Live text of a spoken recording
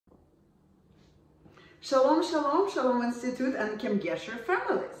Shalom, shalom, Shalom Institute and Camp Gesher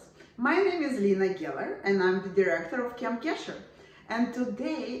families. My name is Lina Geller and I'm the director of Camp Gesher. And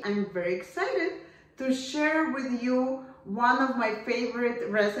today I'm very excited to share with you one of my favorite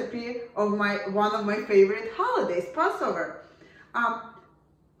recipe of one of my favorite holidays, Passover.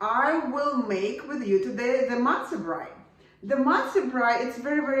 I will make with you today the matzo brei. The matzo brei, it's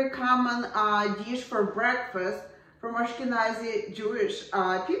very common dish for breakfast from Ashkenazi Jewish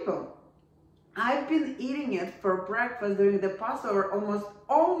people. I've been eating it for breakfast during the Passover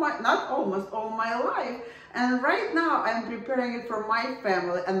all my life, and right now I'm preparing it for my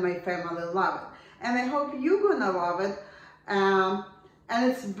family, and my family love it. And I hope you're gonna love it. And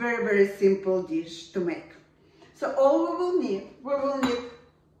it's very simple dish to make. So all we will need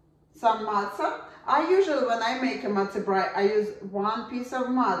some matza. I usually, when I make a matzo brei, I use 1 piece of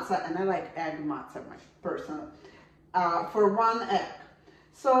matza, and I like egg matza, my personal, for 1 egg.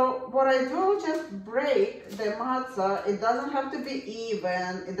 So what I do, I'll just break the matza. It doesn't have to be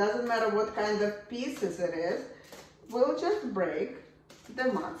even. It doesn't matter what kind of pieces it is. We'll just break the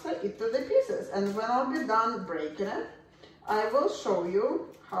matza into the pieces. And when I'll be done breaking it, I will show you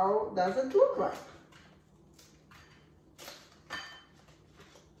how does it look like.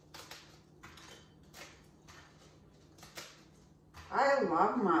 I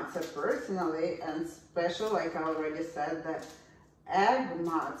love matza personally, and especially, like I already said, that egg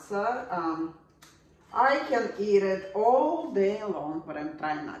matza. I can eat it all day long, but I'm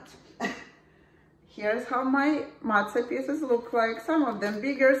trying not to. Here's how my matza pieces look like. Some of them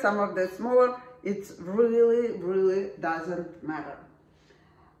bigger, some of them smaller. It really doesn't matter.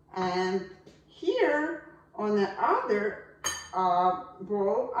 And here on the other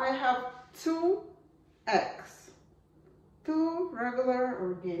bowl, I have 2 eggs. 2 regular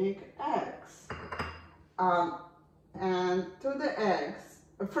organic eggs. And to the eggs,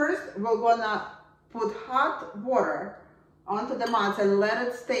 first we're gonna put hot water onto the matzo and let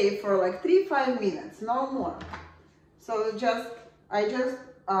it stay for like 3-5 minutes, no more. So I just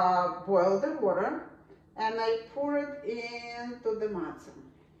boil the water and I pour it into the matzo.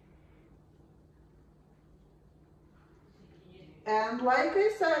 And like I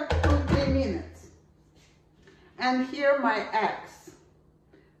said, 2-3 minutes. And here my eggs,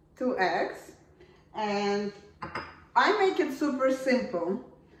 2 eggs, and I make it super simple.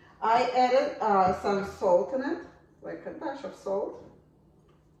 I added some salt in it, like a dash of salt,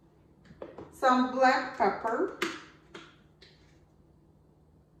 some black pepper,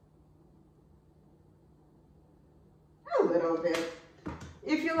 a little bit.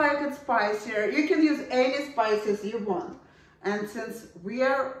 If you like it spicier, you can use any spices you want. And since we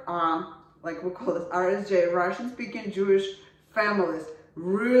are, like we call it RSJ, Russian-speaking Jewish families,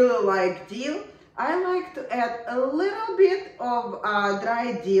 really like dill, I like to add a little bit of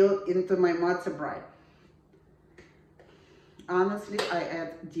dry dill into my matzo brei. Honestly, I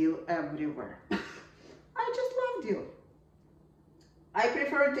add dill everywhere. I just love dill. I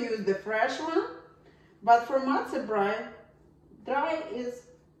prefer to use the fresh one, but for matzo brei, dry is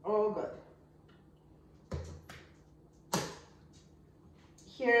all good.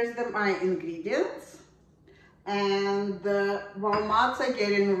 Here's my ingredients. And while matzo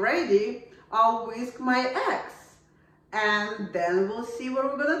getting ready, I'll whisk my eggs, and then we'll see what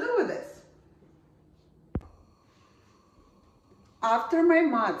we're gonna do with this. After my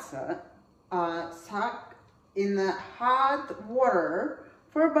matzo soak in hot water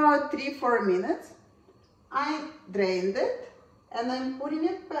for about 3-4 minutes, I drained it and I'm putting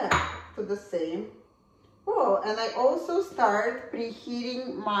it back to the same bowl. And I also start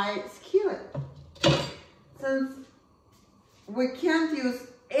preheating my skillet. Since we can't use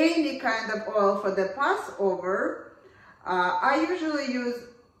any kind of oil for the Passover, I usually use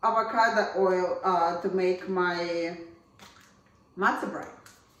avocado oil to make my matzo brei.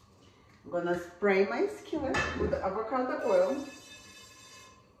 I'm gonna spray my skillet with avocado oil.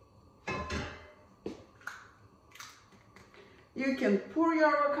 You can pour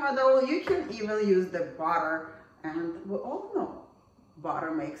your avocado oil, you can even use the butter, and we all know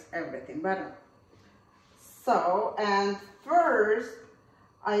butter makes everything better. So, and first,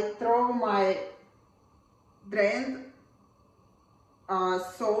 I throw my drained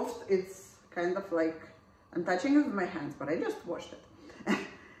soft, it's kind of like, I'm touching it with my hands, but I just washed it.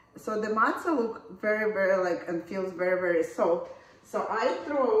 So the matzo look very like, and feels very soft. So I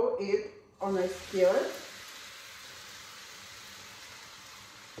throw it on a skillet.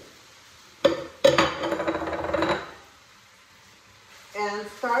 And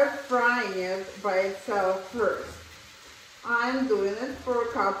start frying it by itself first. I'm doing it for a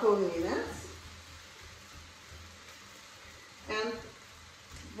couple minutes. And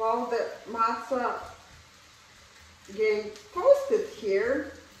while the matzo getting toasted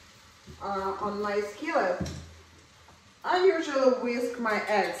here on my skillet, I usually whisk my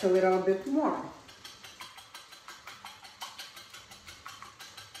eggs a little bit more.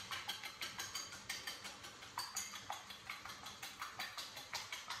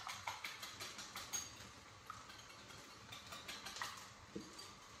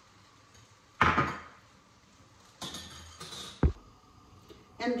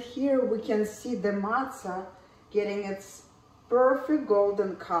 And here we can see the matza getting its perfect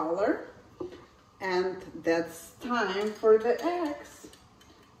golden color. And that's time for the eggs.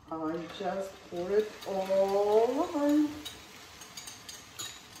 I just pour it all over.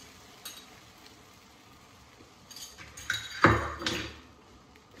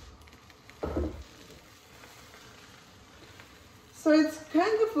 So it's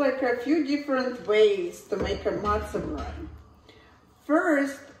kind of like a few different ways to make a matzo brei.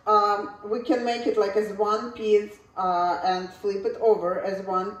 First, we can make it like as one piece and flip it over as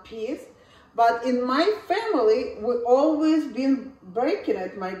one piece. But in my family, we've always been breaking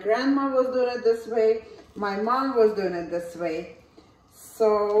it. My grandma was doing it this way. My mom was doing it this way.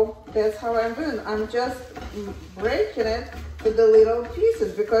 So that's how I'm doing. I'm just breaking it to the little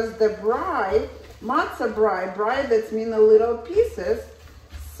pieces because the brei, matzo brei, that's mean the little pieces.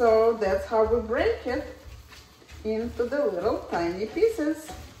 So that's how we break it into the little tiny pieces.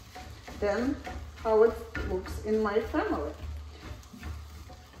 Then how it looks in my family.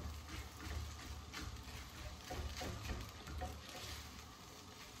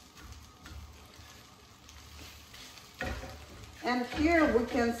 And here we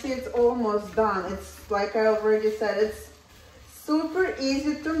can see it's almost done. It's like I already said, it's super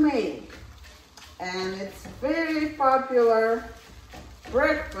easy to make. And it's very popular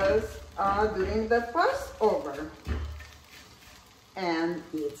breakfast during the Passover. And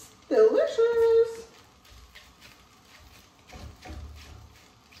it's delicious.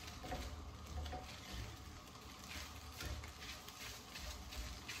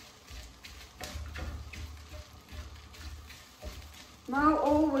 Now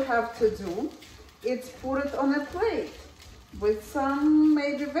all we have to do is put it on a plate with some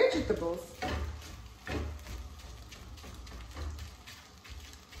maybe vegetables.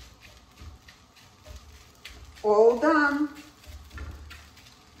 All done.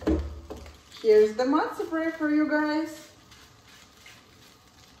 Here's the matzo brei for you guys.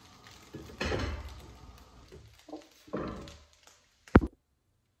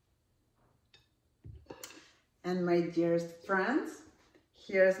 And my dearest friends,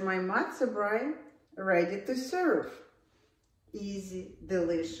 here's my matzo brei ready to serve. Easy,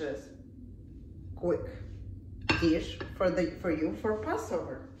 delicious, quick dish for you for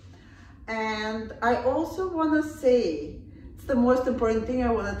Passover. And I also want to say, it's the most important thing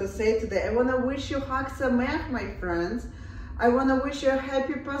I wanted to say today. I want to wish you Chag Sameach, my friends. I want to wish you a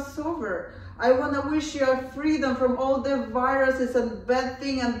happy Passover. I want to wish you a freedom from all the viruses and bad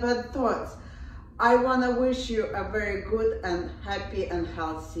things and bad thoughts. I want to wish you a very good and happy and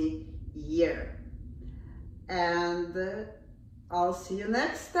healthy year. And I'll see you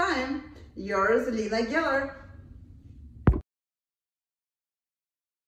next time. Yours, Lina Geller.